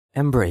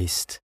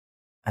Embraced,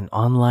 an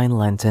online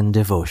Lenten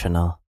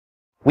devotional.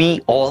 We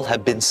all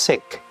have been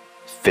sick,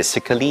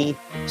 physically,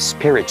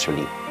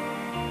 spiritually.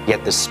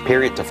 Yet the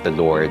Spirit of the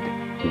Lord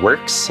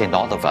works in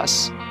all of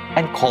us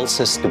and calls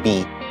us to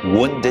be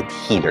wounded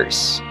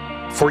healers,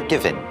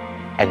 forgiven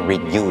and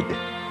renewed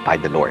by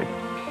the Lord.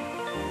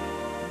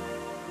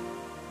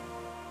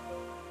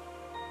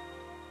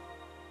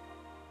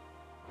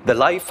 The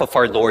life of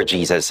our Lord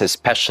Jesus,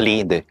 especially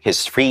in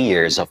his 3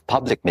 years of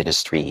public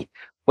ministry,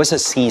 was a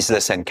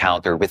ceaseless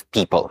encounter with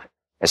people,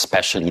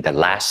 especially the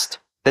last,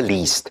 the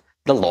least,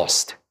 the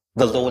lost,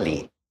 the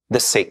lowly, the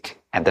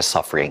sick, and the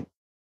suffering.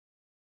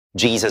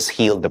 Jesus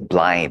healed the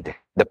blind,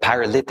 the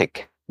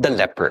paralytic, the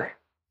leper,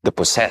 the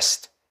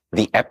possessed,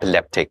 the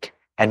epileptic,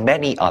 and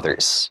many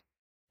others.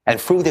 And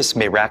through these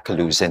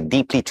miraculous and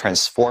deeply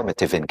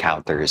transformative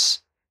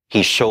encounters,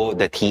 he showed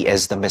that he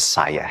is the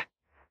Messiah,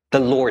 the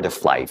Lord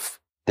of life,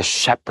 the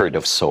shepherd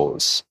of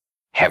souls,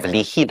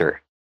 heavenly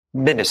healer,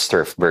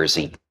 minister of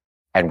mercy.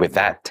 And with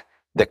that,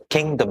 the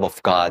kingdom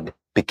of God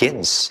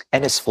begins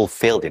and is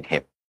fulfilled in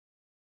him.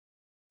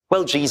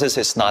 Well, Jesus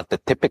is not the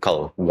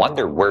typical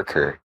wonder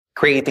worker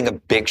creating a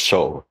big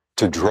show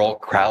to draw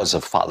crowds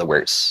of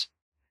followers.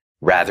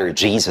 Rather,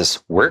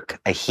 Jesus worked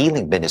a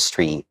healing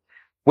ministry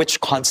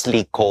which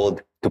constantly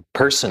called to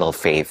personal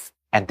faith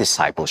and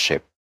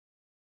discipleship.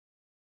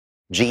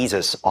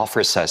 Jesus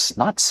offers us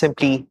not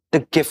simply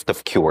the gift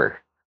of cure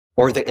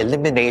or the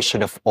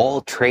elimination of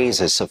all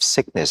traces of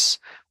sickness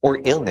or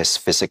illness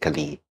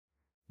physically,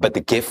 but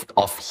the gift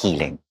of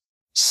healing,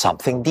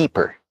 something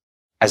deeper,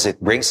 as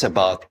it brings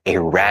about a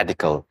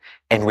radical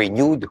and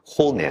renewed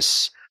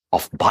wholeness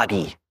of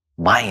body,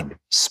 mind,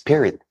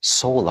 spirit,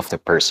 soul of the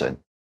person.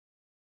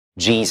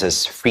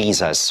 Jesus frees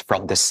us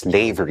from the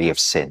slavery of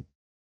sin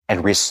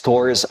and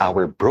restores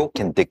our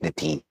broken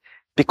dignity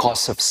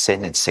because of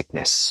sin and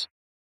sickness.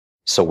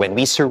 So when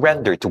we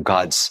surrender to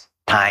God's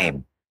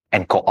time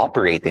and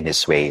cooperate in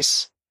his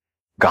ways,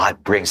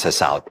 God brings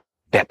us out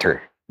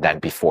better than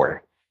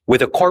before. With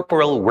the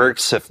corporal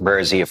works of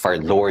mercy of our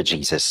Lord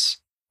Jesus,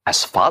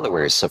 as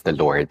followers of the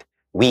Lord,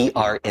 we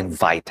are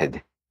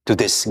invited to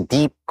this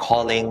deep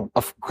calling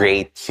of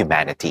great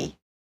humanity,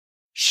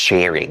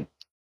 sharing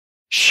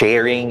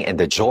in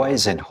the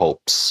joys and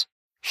hopes,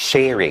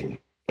 sharing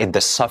in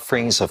the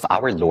sufferings of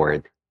our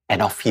Lord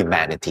and of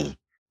humanity,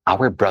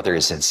 our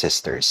brothers and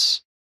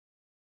sisters.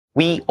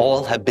 We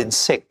all have been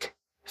sick,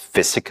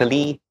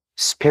 physically,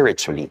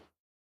 spiritually.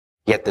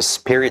 Yet the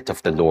Spirit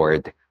of the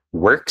Lord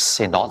works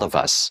in all of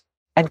us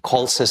and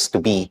calls us to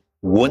be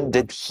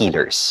wounded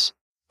healers,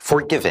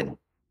 forgiven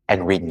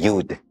and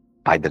renewed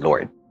by the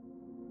Lord.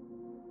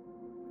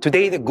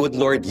 Today, the good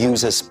Lord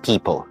uses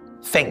people,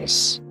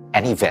 things,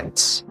 and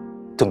events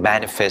to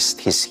manifest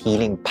his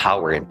healing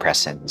power and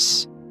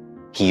presence.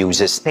 He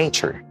uses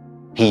nature.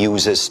 He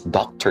uses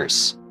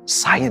doctors,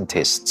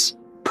 scientists,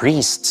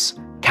 priests,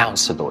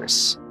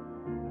 counselors.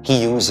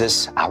 He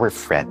uses our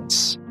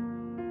friends.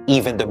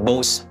 Even the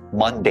most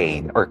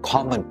mundane or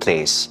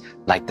commonplace,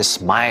 like the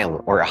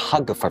smile or a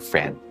hug of a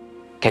friend,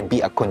 can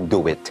be a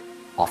conduit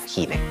of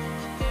healing.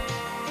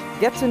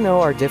 Get to know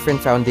our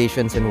different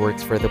foundations and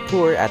works for the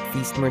poor at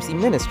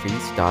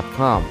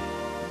feastmercyministries.com.